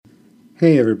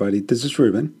Hey everybody, this is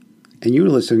Ruben, and you're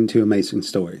listening to Amazing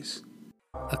Stories.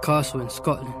 A castle in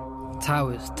Scotland.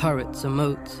 Towers, turrets, and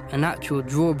moats. An actual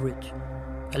drawbridge.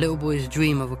 A little boy's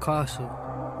dream of a castle,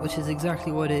 which is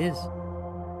exactly what it is.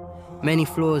 Many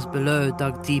floors below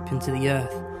dug deep into the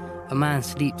earth. A man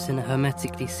sleeps in a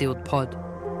hermetically sealed pod.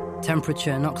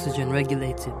 Temperature and oxygen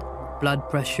regulated. Blood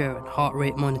pressure and heart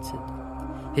rate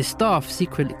monitored. His staff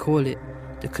secretly call it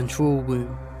the control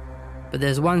room. But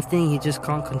there's one thing he just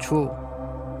can't control.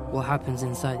 What happens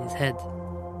inside his head.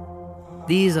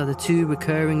 These are the two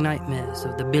recurring nightmares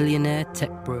of the billionaire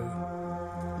tech bro.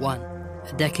 1.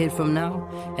 A decade from now,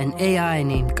 an AI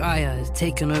named Gaia has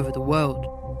taken over the world.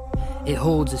 It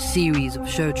holds a series of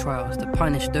show trials to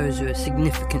punish those who have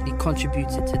significantly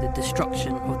contributed to the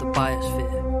destruction of the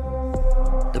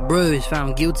biosphere. The bro is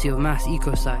found guilty of mass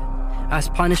ecocide. As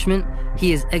punishment,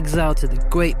 he is exiled to the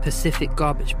Great Pacific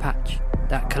Garbage Patch,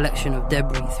 that collection of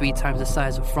debris 3 times the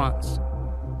size of France.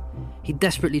 He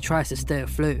desperately tries to stay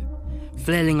afloat,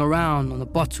 flailing around on the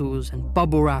bottles and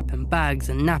bubble wrap and bags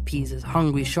and nappies as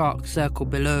hungry sharks circle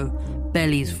below,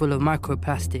 bellies full of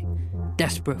microplastic,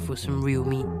 desperate for some real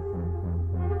meat.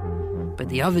 But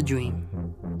the other dream,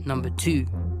 number 2,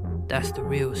 that's the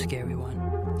real scary one.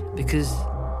 Because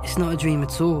it's not a dream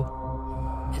at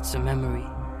all, it's a memory.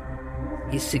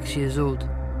 He's 6 years old,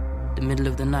 the middle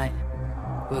of the night,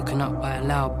 woken up by a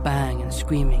loud bang and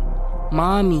screaming.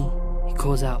 "Mommy!" he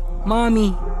calls out.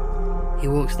 "Mommy!" He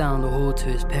walks down the hall to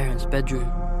his parents' bedroom.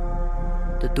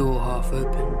 The door half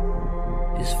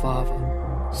open. His father,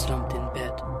 slumped in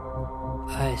bed.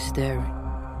 Eyes staring,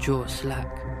 jaw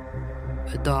slack.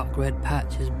 A dark red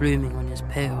patch is blooming on his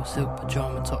pale silk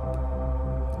pajama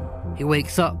top. He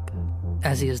wakes up,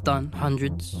 as he has done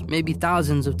hundreds, maybe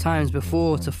thousands of times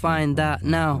before, to find that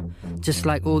now, just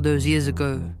like all those years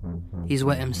ago, he's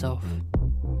wet himself.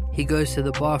 He goes to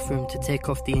the bathroom to take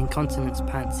off the incontinence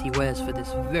pants he wears for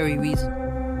this very reason.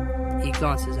 He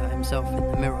glances at himself in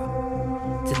the mirror.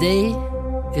 Today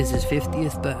is his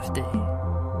 50th birthday.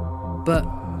 But,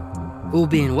 all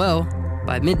being well,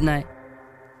 by midnight,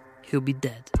 he'll be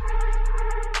dead.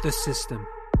 The System.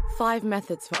 5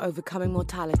 methods for overcoming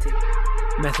mortality.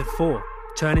 Method 4.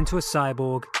 Turn into a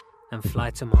cyborg and fly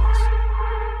to Mars.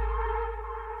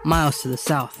 Miles to the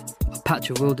south, a patch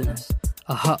of wilderness.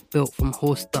 A hut built from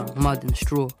horse dung, mud and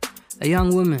straw. A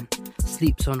young woman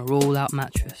sleeps on a roll-out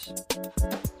mattress.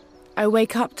 I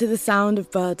wake up to the sound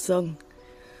of birdsong.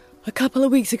 A couple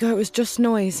of weeks ago it was just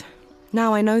noise.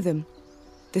 Now I know them.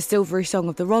 The silvery song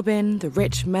of the robin, the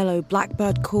rich, mellow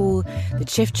blackbird call, the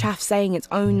chiff-chaff saying its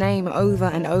own name over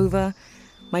and over.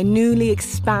 My newly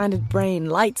expanded brain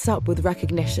lights up with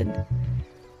recognition.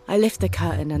 I lift the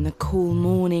curtain and the cool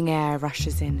morning air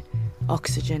rushes in.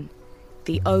 Oxygen.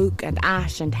 The oak and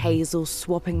ash and hazel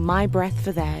swapping my breath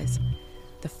for theirs.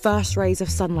 The first rays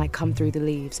of sunlight come through the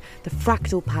leaves. The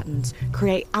fractal patterns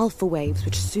create alpha waves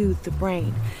which soothe the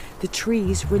brain. The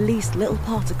trees release little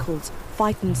particles,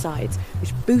 phytoncides,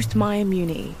 which boost my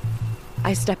immunity.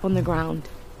 I step on the ground,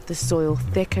 the soil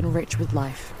thick and rich with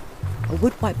life. A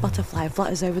wood-white butterfly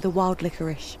flutters over the wild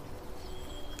licorice.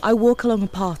 I walk along a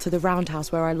path to the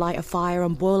roundhouse where I light a fire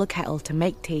and boil a kettle to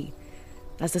make tea.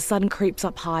 As the sun creeps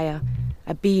up higher,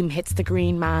 a beam hits the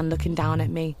green man looking down at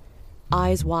me.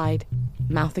 Eyes wide,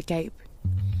 mouth agape.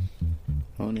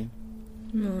 Morning.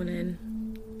 Morning.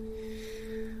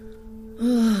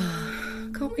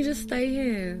 Can't we just stay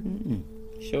here?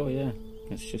 Sure, yeah.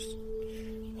 Let's just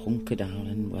hunker down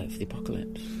and wait for the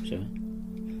apocalypse, sure?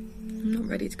 I'm not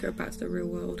ready to go back to the real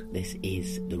world. This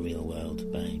is the real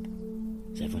world, babe.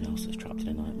 It's everyone else that's trapped in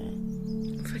a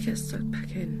nightmare. If I get sucked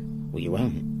back in. Well, you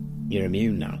won't. You're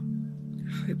immune now.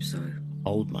 I hope so.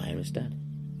 Old Maya is dead.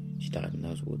 She died in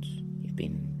those woods. You've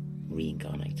been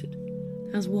reincarnated.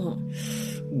 As what?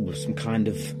 Ooh, some kind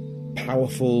of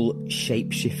powerful,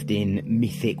 shape-shifting,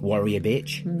 mythic warrior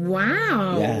bitch.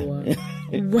 Wow!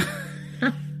 Yeah.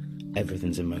 Wow.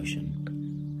 Everything's in motion.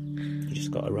 You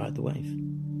just gotta ride the wave.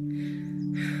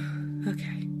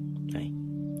 Okay. Hey,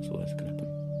 that's all that's gonna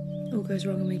happen. All goes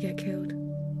wrong and we get killed.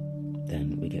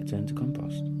 Then we get turned to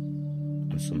compost.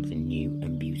 And something new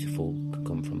and beautiful could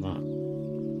come from that.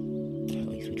 At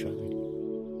least we tried.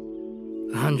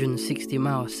 160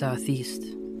 miles southeast,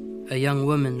 a young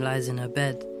woman lies in her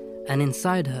bed, and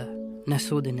inside her,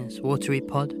 nestled in its watery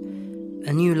pod,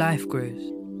 a new life grows.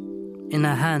 In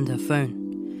her hand, her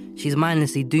phone. She's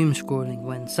mindlessly doom-scrolling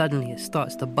when suddenly it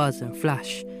starts to buzz and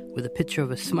flash with a picture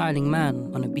of a smiling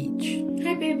man on a beach.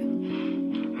 Hi, babe.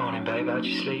 Morning, babe. How'd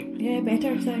you sleep? Yeah,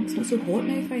 better, thanks. Not so hot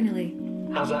now, finally.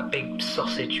 How's that big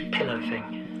sausage pillow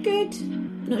thing? Good.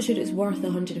 Not sure it's worth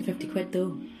 150 quid,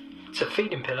 though. It's a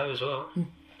feeding pillow as well.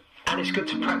 And it's good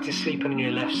to practice sleeping on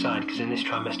your left side, because in this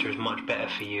trimester is much better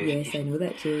for you. Yes, I know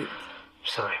that too.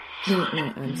 Sorry. No,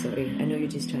 I'm sorry. I know you're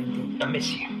just trying I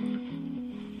miss you. to...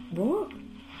 What?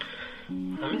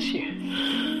 I miss you.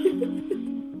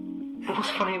 What's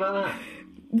funny about that?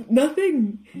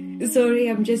 Nothing. Sorry,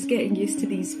 I'm just getting used to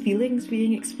these feelings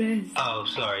being expressed. Oh,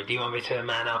 sorry. Do you want me to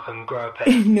man up and grow a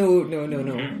pair? No.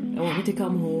 I want you to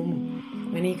come home.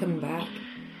 When are you coming back?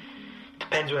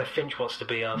 Depends where Finch wants to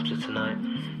be after tonight.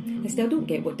 I still don't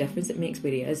get what difference it makes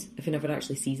where he is if he never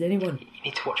actually sees anyone. You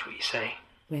need to watch what you say.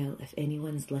 Well, if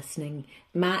anyone's listening,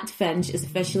 Matt Finch is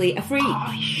officially a freak.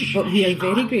 But we are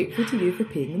very grateful to you for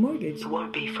paying the mortgage. It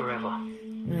won't be forever.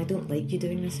 I don't like you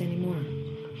doing this anymore.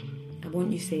 I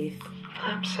want you safe.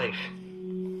 I'm safe.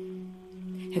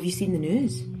 Have you seen the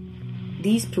news?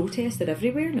 These protests are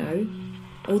everywhere now.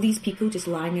 All these people just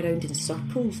lying around in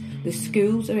circles. The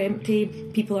schools are empty.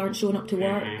 People aren't showing up to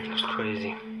work. That's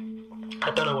crazy. I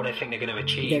don't know what I think they're going to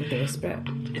achieve. They're desperate.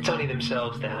 It's only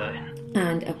themselves they're hurting.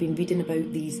 And I've been reading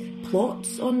about these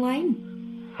plots online.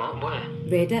 What? Where?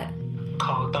 Reddit.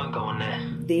 Carl, don't go on there.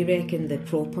 They reckon the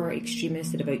proper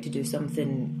extremists are about to do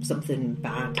something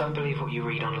bad. Don't believe what you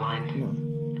read online.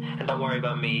 No. And don't worry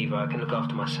about me either. I can look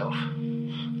after myself.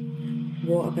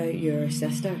 What about your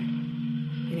sister?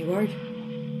 Any word?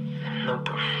 Nope.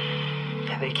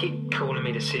 They keep calling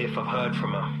me to see if I've heard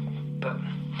from her. But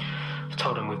I've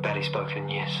told them we've barely spoken in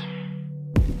years.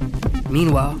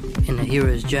 Meanwhile, in the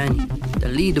hero's journey, the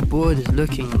leaderboard is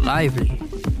looking lively.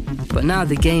 But now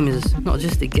the game is not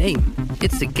just a game,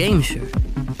 it's a game show.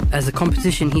 As the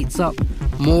competition heats up,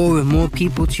 more and more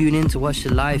people tune in to watch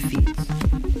the live feeds.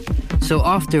 So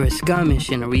after a skirmish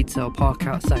in a retail park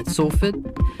outside Salford,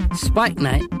 Spike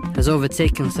Knight has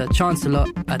overtaken Sir Chancellor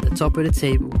at the top of the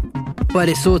table. But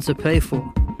it's all to play for.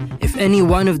 If any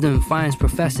one of them finds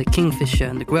Professor Kingfisher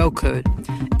and the Grail Code,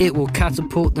 it will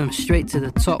catapult them straight to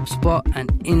the top spot and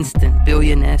instant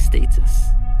billionaire status.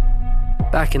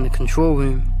 Back in the control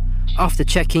room, after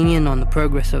checking in on the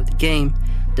progress of the game,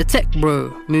 the tech bro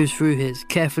moves through his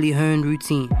carefully honed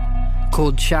routine.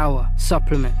 Cold shower,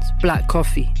 supplements, black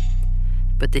coffee.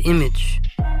 But the image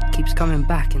keeps coming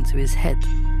back into his head.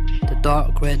 The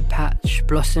dark red patch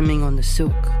blossoming on the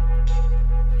silk.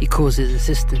 He calls his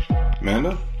assistant.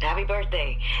 Amanda? Happy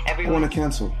birthday, everyone. I want to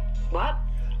cancel. What?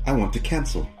 I want to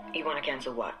cancel. You want to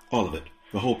cancel what? All of it.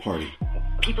 The whole party.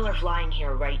 People are flying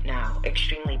here right now.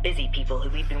 Extremely busy people who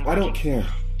we've been working... I don't care.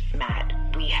 Matt,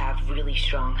 we have really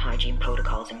strong hygiene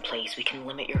protocols in place. We can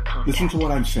limit your contact. Listen to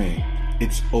what I'm saying.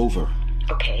 It's over.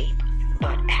 Okay,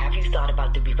 but have you thought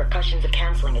about the repercussions of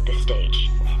cancelling at this stage?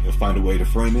 You'll find a way to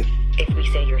frame it. If we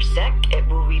say you're sick, it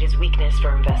will read as weakness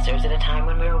for investors at a time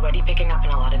when we're already picking up on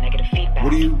a lot of negative feedback.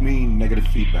 What do you mean, negative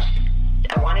feedback?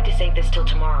 I wanted to save this till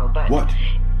tomorrow, but... What?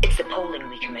 It's the polling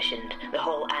we commissioned. The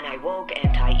whole anti-woke,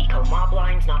 anti-eco mob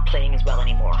line's not playing as well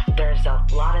anymore. There's a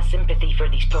lot of sympathy for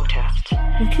these protests.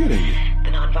 You're kidding.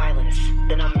 The non-violence,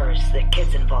 the numbers, the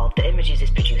kids involved, the images it's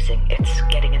producing. It's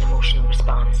getting an emotional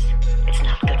response. It's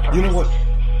not good for us. You know what?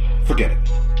 Forget it.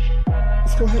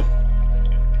 Let's go ahead.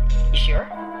 You sure?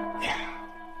 Yeah.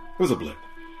 It was a blip.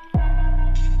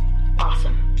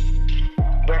 Awesome.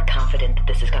 We're confident that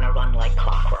this is gonna run like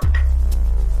clockwork.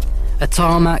 A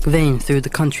tarmac vein through the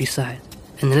countryside.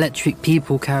 An electric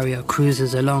people carrier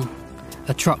cruises along.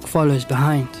 A truck follows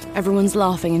behind. Everyone's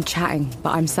laughing and chatting,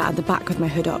 but I'm sat at the back with my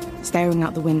hood up, staring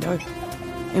out the window.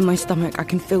 In my stomach, I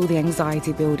can feel the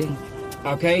anxiety building.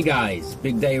 Okay, guys,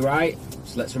 big day, right?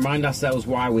 So let's remind ourselves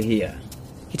why we're here.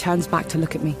 He turns back to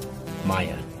look at me.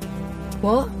 Maya,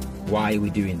 What? why are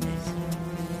we doing this?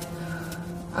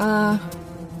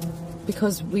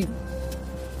 Because we've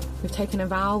taken a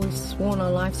vow, we've sworn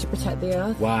our lives to protect the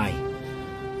Earth. Why?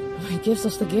 He gives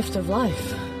us the gift of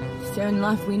life. It's the only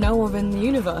life we know of in the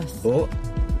universe. But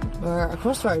We're at a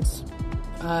crossroads.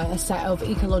 A set of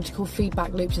ecological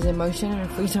feedback loops is in motion, and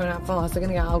if we don't act fast, they're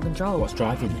going to get out of control. what's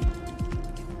driving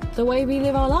it? The way we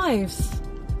live our lives.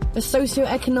 A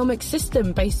socio-economic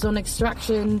system based on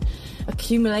extraction,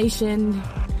 accumulation,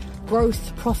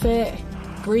 growth, profit,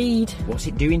 greed. What's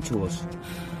it doing to us?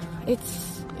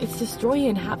 It's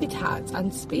destroying habitats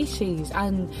and species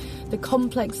and the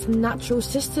complex natural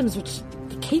systems which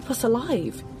keep us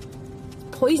alive.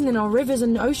 Poisoning our rivers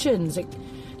and oceans. It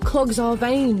clogs our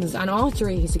veins and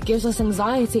arteries. It gives us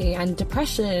anxiety and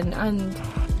depression and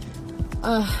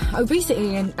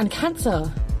obesity and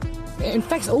cancer. It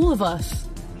infects all of us.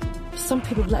 Some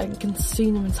people let it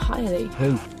consume them entirely.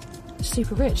 Who? The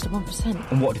super rich, the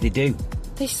 1%. And what do they do?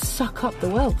 They suck up the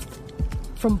wealth.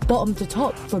 From bottom to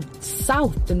top, from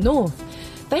south to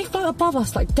north. They float above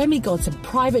us like demigods in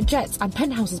private jets and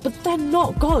penthouses, but they're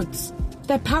not gods.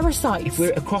 They're parasites. If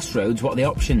we're at a crossroads, what are the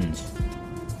options?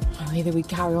 Either we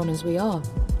carry on as we are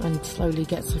and slowly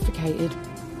get suffocated,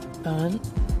 burnt,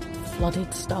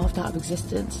 flooded, starved out of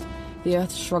existence. The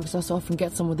earth shrugs us off and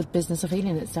gets on with the business of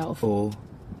healing itself. Or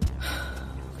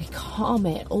we calm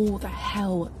it all the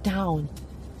hell down.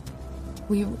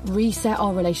 We reset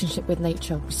our relationship with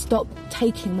nature. We stop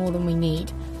taking more than we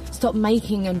need. Stop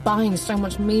making and buying so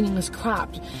much meaningless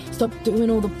crap. Stop doing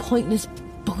all the pointless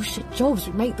bullshit jobs.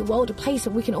 We make the world a place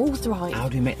where we can all thrive. how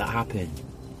do we make that happen?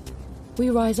 We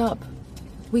rise up.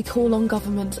 We call on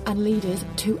governments and leaders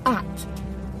to act,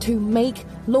 to make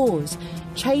laws,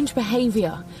 change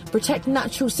behaviour, protect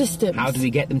natural systems. How do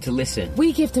we get them to listen?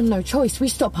 We give them no choice. We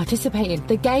stop participating.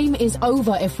 The game is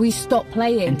over if we stop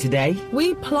playing. And today?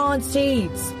 We plant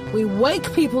seeds. We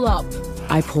wake people up.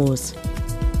 I pause.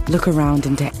 Look around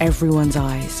into everyone's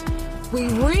eyes. We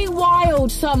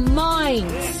rewild some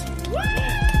minds.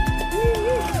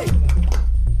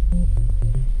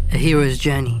 A hero's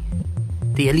journey.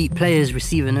 The elite players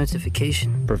receive a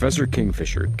notification. Professor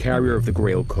Kingfisher, carrier of the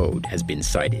Grail Code, has been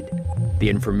sighted. The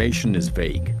information is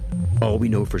vague. All we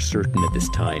know for certain at this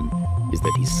time is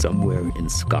that he's somewhere in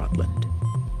Scotland.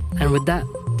 And with that,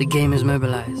 the game is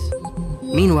mobilized.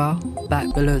 Meanwhile,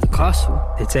 back below the castle,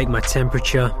 They take my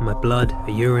temperature, my blood,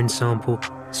 a urine sample,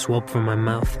 swab from my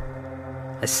mouth.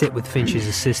 I sit with Finch's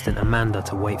assistant, Amanda,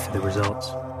 to wait for the results.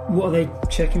 What are they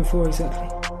checking for exactly?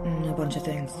 A bunch of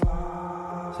things.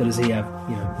 So does he have,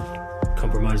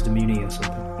 compromised immunity or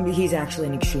something? He's actually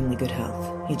in extremely good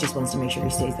health. He just wants to make sure he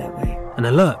stays that way. An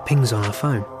alert pings on our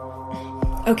phone.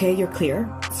 Okay, you're clear.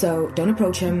 So don't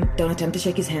approach him, don't attempt to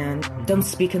shake his hand, don't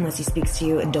speak unless he speaks to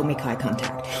you, and don't make eye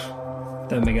contact.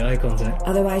 Don't make eye contact.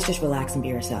 Otherwise, just relax and be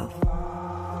yourself.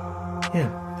 Yeah,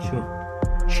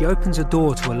 sure. She opens a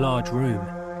door to a large room.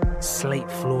 Slate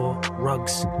floor,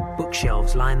 rugs,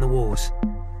 bookshelves line the walls.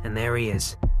 And there he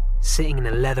is, sitting in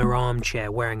a leather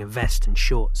armchair wearing a vest and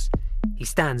shorts. He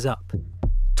stands up,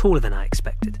 taller than I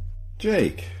expected.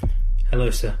 Jake. Hello,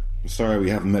 sir. I'm sorry we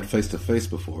haven't met face to face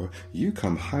before. You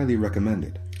come highly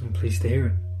recommended. I'm pleased to hear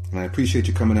it. And I appreciate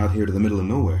you coming out here to the middle of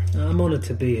nowhere. I'm honoured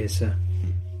to be here, sir.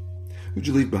 Who'd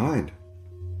you leave behind?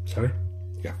 Sorry?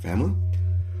 You got family?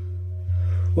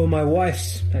 Well, my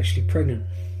wife's actually pregnant.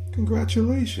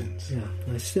 Congratulations. Yeah,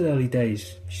 it's still early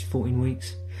days. She's 14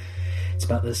 weeks. It's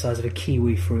about the size of a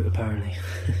kiwi fruit, apparently.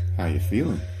 How you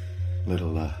feeling?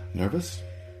 Little, nervous?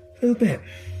 A little bit.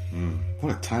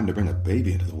 What a time to bring a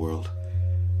baby into the world.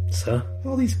 Sir?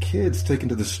 All these kids taken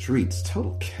to the streets.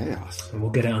 Total chaos. And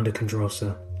we'll get it under control,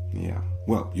 sir. Yeah.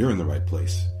 Well, you're in the right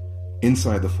place.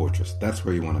 Inside the fortress. That's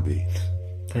where you want to be.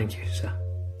 Thank you, sir.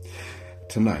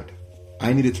 Tonight,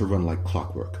 I need it to run like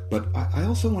clockwork, but I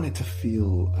also want it to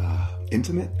feel,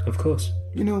 intimate. Of course.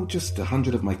 You know, just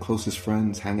 100 of my closest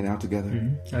friends hanging out together.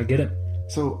 I get it.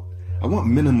 So, I want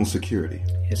minimal security.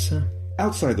 Yes, sir.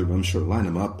 Outside the room, sure, line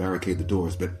them up, barricade the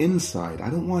doors, but inside,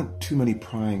 I don't want too many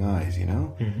prying eyes, you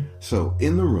know? So,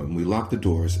 in the room, we lock the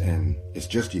doors, and it's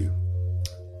just you.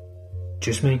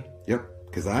 Just me? Yep,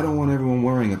 because I don't want everyone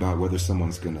worrying about whether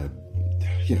someone's gonna,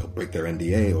 break their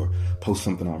NDA or post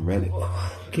something on Reddit.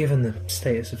 Given the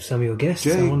status of some of your guests,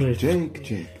 Jake, I wonder if... Jake.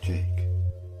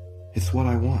 It's what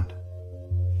I want.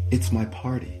 It's my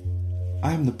party.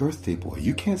 I am the birthday boy.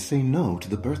 You can't say no to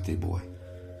the birthday boy.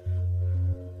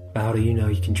 How do you know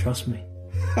you can trust me?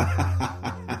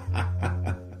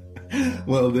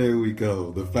 Well, there we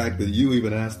go. The fact that you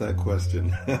even asked that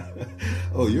question.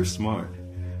 Oh, you're smart.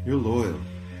 You're loyal.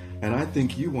 And I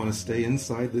think you want to stay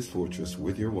inside this fortress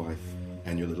with your wife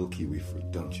and your little kiwi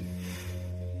fruit, don't you?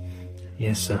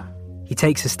 Yes, sir. He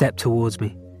takes a step towards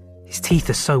me. His teeth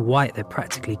are so white they're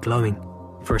practically glowing.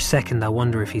 For a second I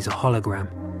wonder if he's a hologram.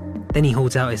 Then he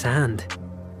holds out his hand.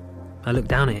 I look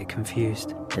down at it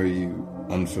confused. Are you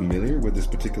unfamiliar with this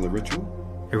particular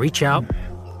ritual? I reach out,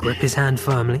 grip his hand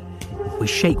firmly. We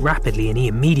shake rapidly and he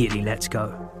immediately lets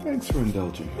go. Thanks for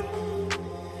indulging me.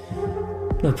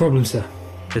 No problem, sir.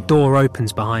 The door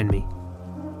opens behind me.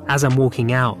 As I'm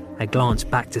walking out, I glance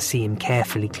back to see him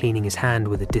carefully cleaning his hand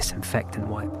with a disinfectant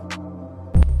wipe.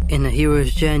 in a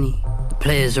hero's journey, the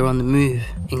players are on the move,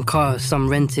 in cars, some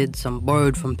rented, some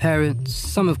borrowed from parents,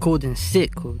 some have called in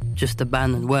sick or just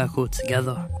abandoned work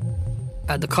altogether.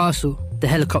 At the castle, the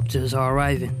helicopters are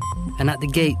arriving, and at the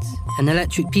gates, an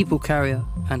electric people carrier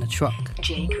and a truck.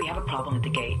 Jake, we have a problem at the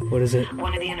gate. What is it?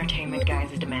 One of the entertainment guys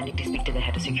is demanding to speak to the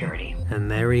head of security. And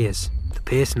there he is, the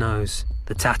pierced nose,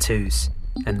 the tattoos,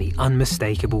 and the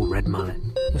unmistakable red mullet.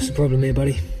 What's the problem here,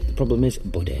 buddy? The problem is,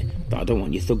 buddy, that I don't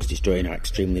want your thugs destroying our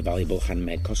extremely valuable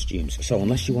handmade costumes. So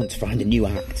unless you want to find a new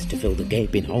act to fill the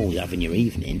gaping hole you have in your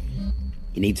evening,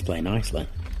 you need to play nicely.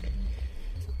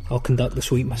 I'll conduct the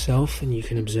sweep myself and you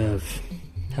can observe.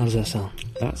 How does that sound?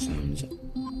 That sounds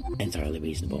entirely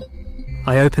reasonable.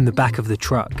 I open the back of the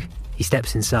truck. He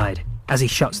steps inside. As he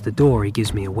shuts the door, he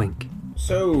gives me a wink.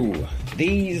 So,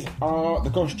 these are the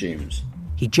costumes?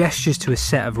 He gestures to a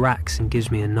set of racks and gives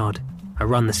me a nod. I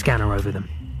run the scanner over them.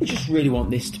 We just really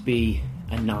want this to be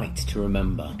a night to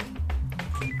remember.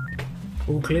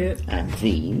 All clear? And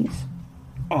these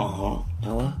are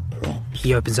our props.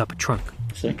 He opens up a trunk.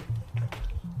 See?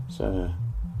 So,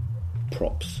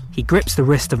 props. He grips the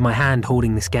wrist of my hand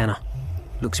holding the scanner.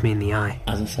 Looks me in the eye.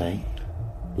 As I say,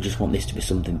 we just want this to be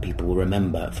something people will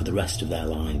remember for the rest of their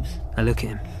lives. I look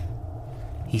at him.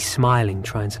 He's smiling,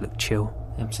 trying to look chill.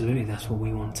 Absolutely, that's what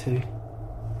we want too.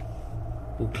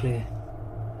 All clear.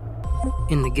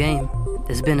 In the game,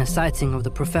 there's been a sighting of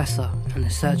the Professor and the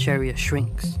search area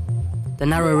shrinks. The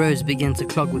narrow roads begin to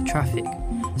clog with traffic.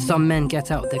 Some men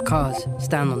get out their cars,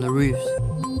 stand on the roofs.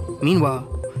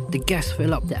 Meanwhile, the guests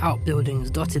fill up the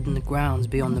outbuildings dotted in the grounds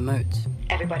beyond the moat.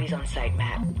 Everybody's on site,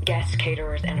 Matt. Guests,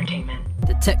 caterers, entertainment.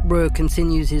 The tech bro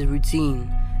continues his routine.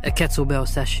 A kettlebell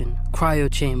session, cryo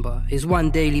chamber, his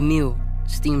one daily meal,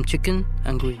 steamed chicken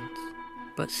and greens.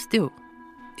 But still,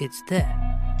 it's there.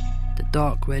 The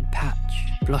dark red patch,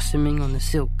 blossoming on the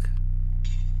silk.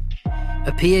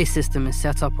 A PA system is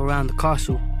set up around the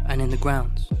castle and in the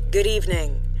grounds. Good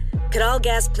evening. Could all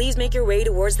guests please make your way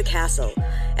towards the castle?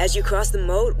 As you cross the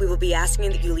moat, we will be asking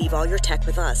that you leave all your tech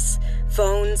with us.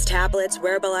 Phones, tablets,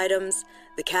 wearable items.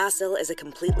 The castle is a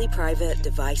completely private,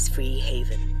 device-free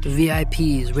haven. The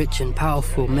VIPs, rich and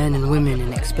powerful men and women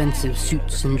in expensive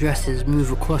suits and dresses,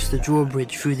 move across the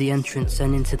drawbridge through the entrance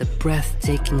and into the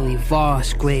breathtakingly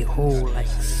vast great hall like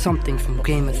something from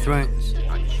Game of Thrones,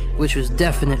 which was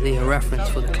definitely a reference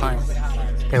for the client.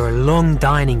 There are long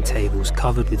dining tables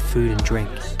covered with food and drink.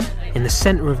 In the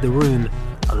center of the room,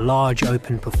 a large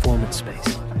open performance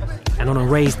space. And on a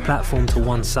raised platform to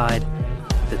one side,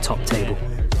 the top table.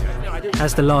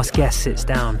 As the last guest sits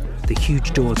down, the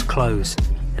huge doors close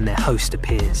and their host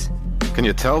appears. Can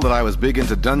you tell that I was big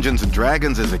into Dungeons and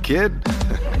Dragons as a kid?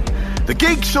 The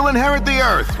geek shall inherit the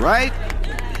earth, right?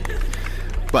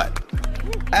 But,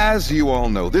 as you all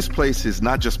know, this place is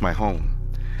not just my home.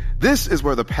 This is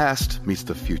where the past meets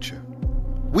the future.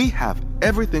 We have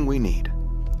everything we need.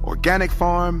 Organic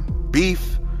farm,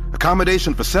 beef,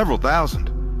 accommodation for several thousand.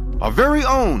 Our very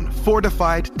own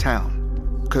fortified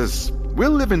town. 'Cause we're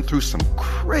living through some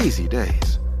crazy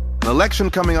days. An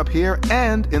election coming up here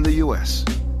and in the US.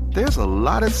 There's a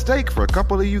lot at stake for a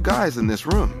couple of you guys in this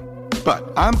room.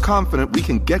 But I'm confident we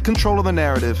can get control of the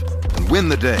narrative and win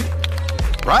the day.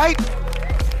 Right?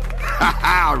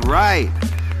 Ha-ha, right.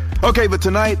 Okay, but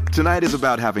tonight is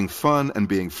about having fun and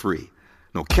being free.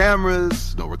 No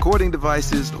cameras, no recording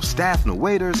devices, no staff, no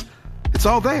waiters. It's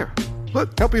all there.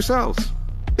 Look, help yourselves.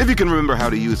 If you can remember how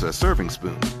to use a serving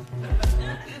spoon.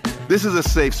 This is a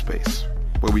safe space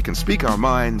where we can speak our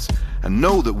minds and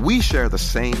know that we share the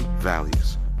same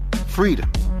values.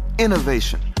 Freedom,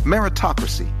 innovation,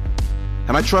 meritocracy.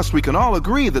 And I trust we can all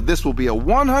agree that this will be a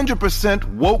 100%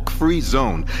 woke-free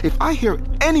zone. If I hear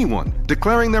anyone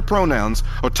declaring their pronouns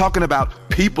or talking about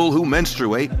people who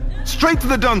menstruate, straight to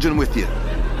the dungeon with you.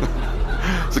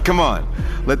 So come on,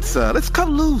 let's cut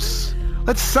loose.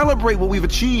 Let's celebrate what we've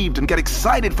achieved and get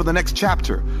excited for the next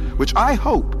chapter, which I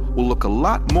hope will look a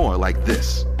lot more like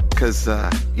this. 'Cause,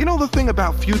 you know the thing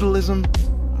about feudalism?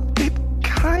 It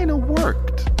kinda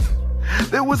worked.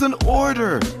 There was an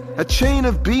order, a chain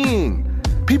of being.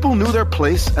 People knew their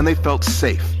place and they felt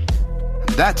safe.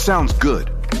 That sounds good,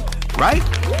 right?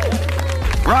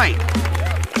 Right.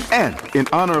 And in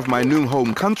honor of my new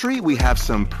home country, we have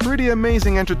some pretty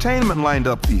amazing entertainment lined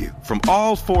up for you from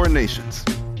all 4 nations.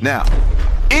 Now,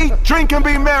 eat, drink, and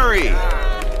be merry!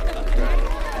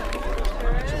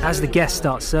 As the guests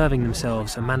start serving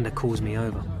themselves, Amanda calls me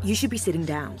over. You should be sitting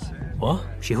down. What?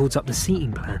 She holds up the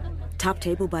seating plan. Top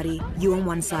table, buddy. You on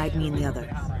one side, me on the other.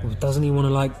 Well, doesn't he want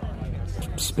to,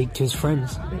 speak to his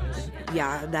friends?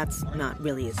 Yeah, that's not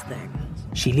really his thing.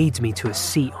 She leads me to a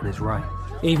seat on his right.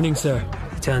 Evening, sir.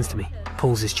 He turns to me,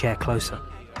 pulls his chair closer,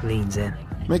 leans in.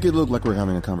 Make it look like we're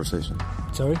having a conversation.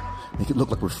 Sorry? Make it look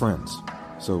like we're friends.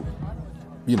 So,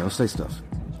 say stuff.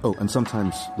 Oh, and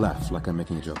sometimes laugh like I'm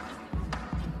making a joke.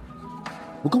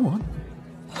 Well, go on.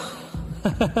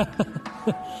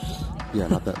 Yeah,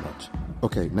 not that much.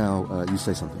 Okay, now you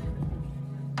say something.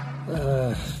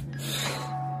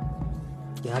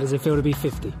 How does it feel to be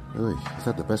 50? Oy, is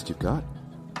that the best you've got?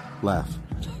 Laugh.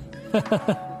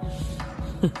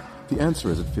 The answer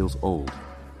is it feels old.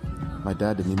 My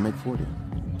dad didn't even make 40.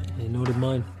 Yeah, nor did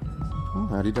mine. Oh,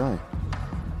 how'd he die?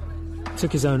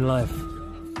 Took his own life.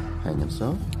 Hang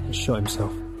himself? He shot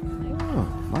himself.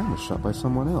 was shot by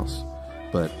someone else.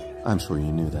 But I'm sure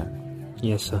you knew that.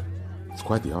 Yes, sir. It's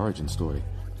quite the origin story.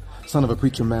 Son of a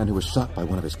preacher man who was shot by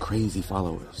one of his crazy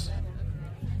followers.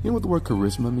 You know what the word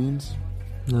charisma means?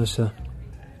 No, sir.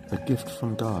 A gift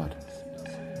from God.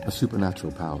 A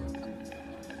supernatural power.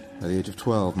 By the age of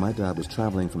 12, my dad was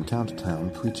traveling from town to town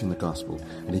preaching the gospel,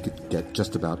 and he could get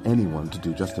just about anyone to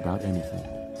do just about anything.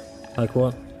 Like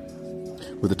what?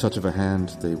 With a touch of a hand,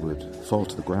 they would fall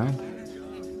to the ground,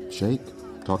 shake,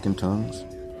 talk in tongues.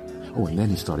 Oh, and then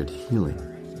he started healing.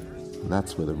 And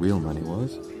that's where the real money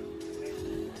was.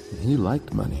 And he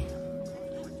liked money.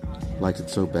 Liked it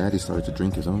so bad he started to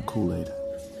drink his own Kool-Aid.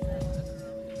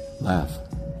 Laugh.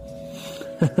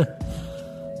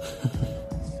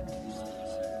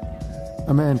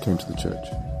 A man came to the church.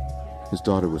 His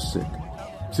daughter was sick,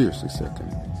 seriously sick,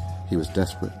 and he was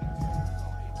desperate.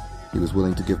 He was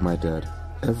willing to give my dad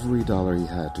every dollar he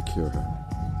had to cure her.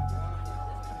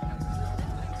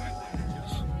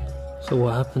 So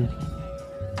what happened?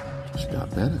 She got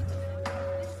better.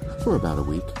 For about a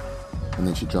week. And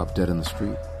then she dropped dead in the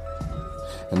street.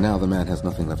 And now the man has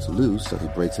nothing left to lose, so he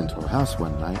breaks into her house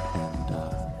one night and,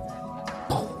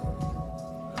 boom.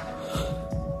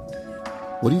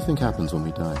 What do you think happens when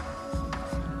we die?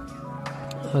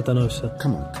 I don't know, sir.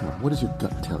 Come on. What does your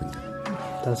gut tell you?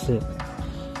 That's it.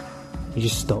 You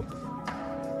just stop.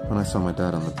 When I saw my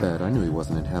dad on the bed, I knew he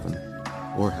wasn't in heaven.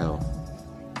 Or hell.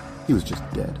 He was just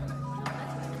dead.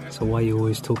 So why are you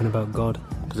always talking about God?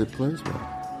 Because it plays well.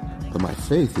 But my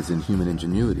faith is in human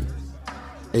ingenuity.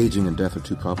 Aging and death are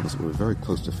two problems that we're very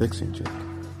close to fixing, Jake.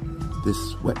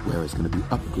 This wetware is going to be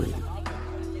upgraded.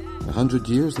 In 100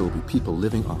 years, there will be people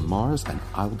living on Mars, and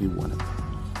I'll be one of them.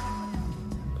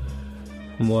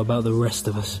 And what about the rest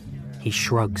of us? He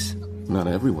shrugs. Not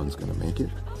everyone's going to make it.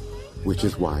 Which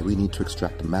is why we need to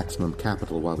extract the maximum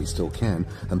capital while we still can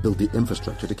and build the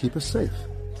infrastructure to keep us safe.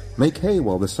 Make hay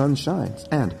while the sun shines,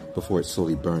 and before it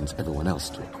slowly burns everyone else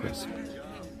to a crisp.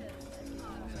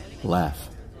 Laugh.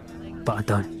 But I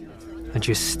don't. I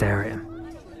just stare at him.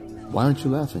 Why aren't you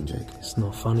laughing, Jake? It's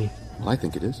not funny. Well, I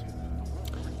think it is.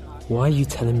 Why are you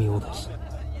telling me all this?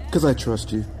 Because I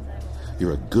trust you.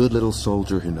 You're a good little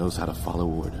soldier who knows how to follow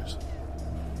orders.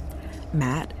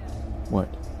 Matt? What?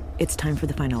 It's time for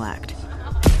the final act.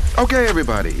 Okay,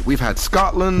 everybody. We've had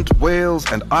Scotland, Wales,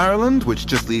 and Ireland, which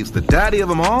just leaves the daddy of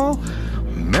them all,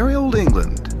 merry old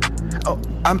England. Oh,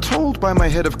 I'm told by my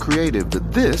head of creative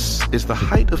that this is the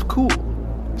height of cool.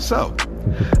 So,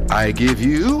 I give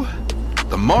you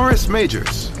the Morris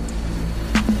Majors.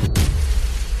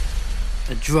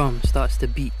 A drum starts to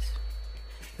beat.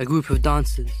 A group of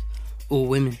dancers, all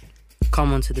women,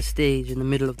 come onto the stage in the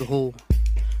middle of the hall.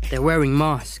 They're wearing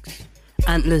masks,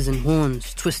 antlers and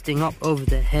horns twisting up over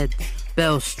their heads,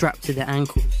 bells strapped to their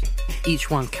ankles. Each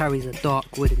one carries a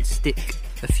dark wooden stick,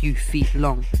 a few feet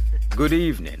long. Good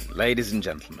evening, ladies and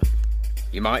gentlemen.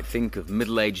 You might think of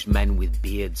middle-aged men with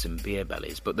beards and beer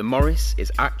bellies, but the Morris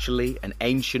is actually an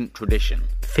ancient tradition.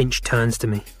 Finch turns to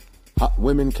me. Hot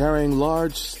women carrying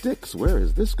large sticks. Where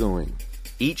is this going?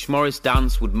 Each Morris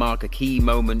dance would mark a key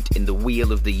moment in the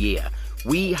wheel of the year.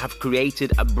 We have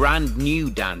created a brand new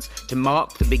dance to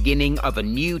mark the beginning of a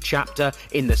new chapter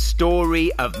in the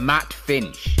story of Matt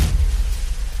Finch.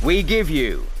 We give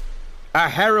you A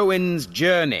Heroine's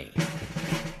Journey.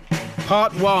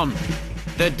 Part 1.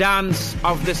 The Dance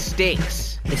of the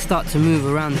Sticks. They start to move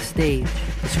around the stage,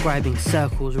 describing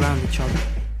circles around each other.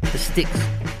 The sticks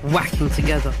whacking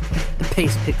together. The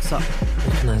pace picks up. I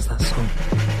recognise that song.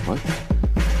 What?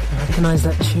 I recognise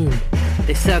that tune.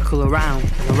 They circle around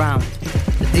and around,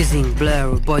 the dizzying blur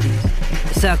of bodies.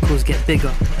 The circles get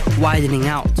bigger, widening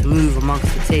out to move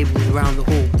amongst the tables around the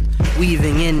hall,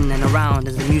 weaving in and around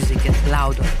as the music gets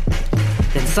louder.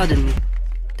 Then suddenly,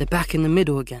 they're back in the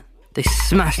middle again. They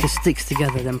smash the sticks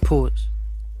together, then pause.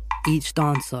 Each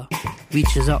dancer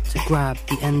reaches up to grab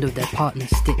the end of their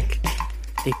partner's stick.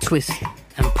 They twist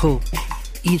and pull.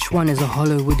 Each one is a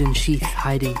hollow wooden sheath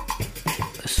hiding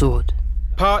a sword.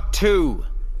 Part 2.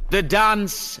 The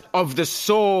Dance of the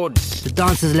Swords. The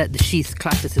dancers let the sheaths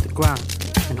clatter to the ground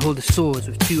and hold the swords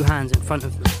with two hands in front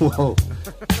of them. Whoa.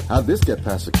 How'd this get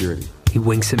past security? He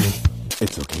winks at me.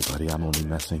 It's okay, buddy. I'm only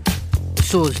messing. The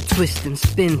swords twist and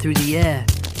spin through the air,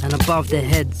 and above their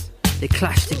heads, they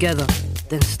clash together,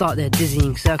 then start their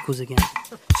dizzying circles again,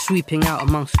 sweeping out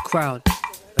amongst the crowd.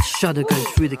 A shudder goes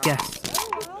through the guests.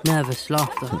 Nervous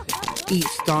laughter. Each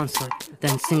dancer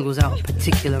then singles out a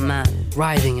particular man,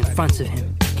 writhing in front of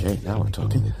him. Okay, now we're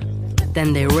talking.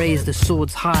 Then they raise the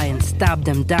swords high and stab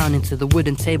them down into the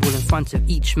wooden table in front of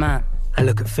each man. I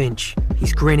look at Finch.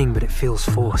 He's grinning, but it feels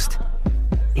forced.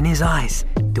 In his eyes,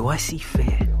 do I see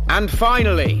fear? And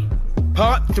finally,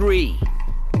 Part 3.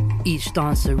 Each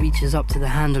dancer reaches up to the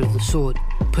handle of the sword,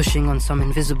 pushing on some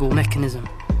invisible mechanism.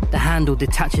 The handle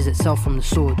detaches itself from the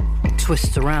sword,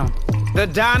 twists around. The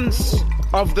dance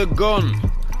of the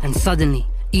gun. And suddenly,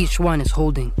 each one is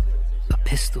holding a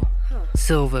pistol,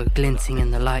 silver glinting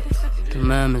in the light. The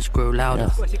murmurs grow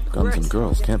louder. Yeah, guns and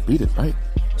girls, can't beat it, right?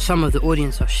 Some of the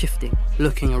audience are shifting,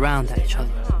 looking around at each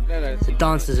other. The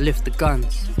dancers lift the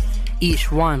guns,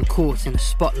 each one caught in a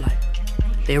spotlight.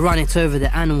 They run it over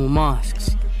their animal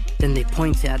masks, then they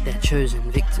point it at their chosen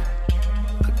victim.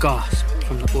 A gasp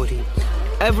from the audience.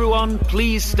 Everyone,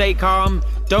 please stay calm.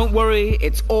 Don't worry,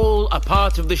 it's all a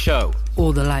part of the show.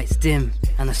 All the lights dim,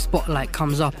 and the spotlight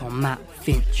comes up on Matt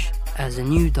Finch as a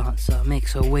new dancer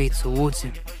makes her way towards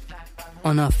him.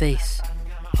 On her face,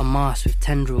 a mask with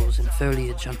tendrils and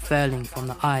foliage unfurling from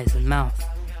the eyes and mouth,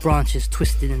 branches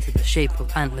twisted into the shape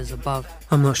of antlers above.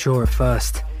 I'm not sure at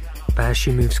first, but as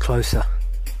she moves closer,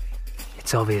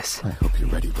 it's obvious. I hope you're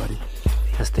ready, buddy.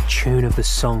 As the tune of the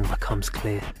song becomes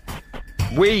clear.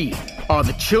 We are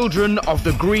the children of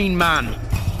the Green Man.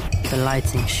 The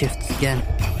lighting shifts again,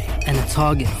 and a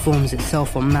target forms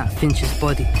itself on Matt Finch's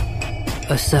body.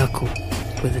 A circle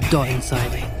with a dot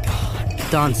inside it. The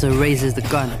dancer raises the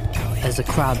gun as the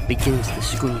crowd begins to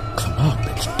scream. Come on,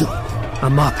 bitch, do it.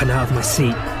 I'm up and out of my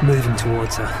seat, moving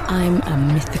towards her. I'm a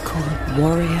mythical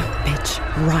warrior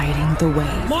bitch riding the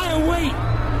wave. Maya, wait!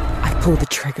 I pull the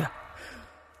trigger.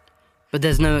 But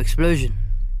there's no explosion,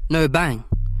 no bang,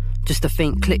 just a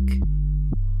faint click.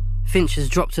 Finch has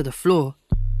dropped to the floor,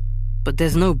 but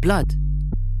there's no blood.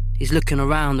 He's looking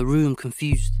around the room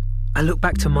confused. I look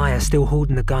back to Maya, still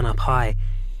holding the gun up high,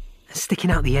 and sticking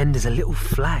out the end is a little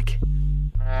flag.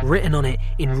 Written on it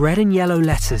in red and yellow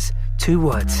letters, 2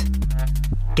 words.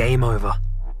 Game over.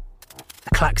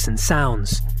 A klaxon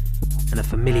sounds, and a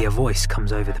familiar voice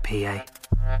comes over the PA.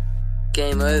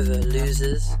 Game over,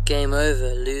 losers. Game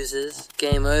over, losers.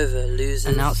 Game over, losers.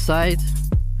 And outside,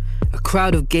 a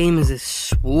crowd of gamers is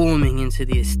swarming into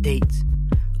the estate.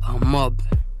 A mob,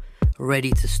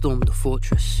 ready to storm the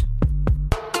fortress.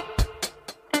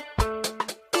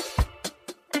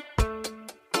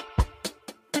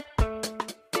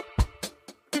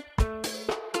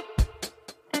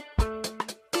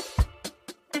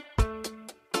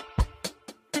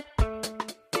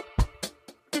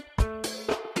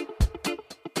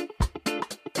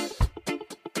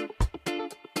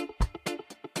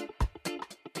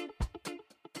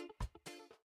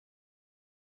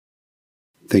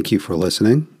 Thank you for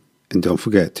listening, and don't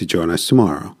forget to join us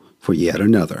tomorrow for yet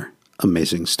another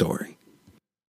amazing story.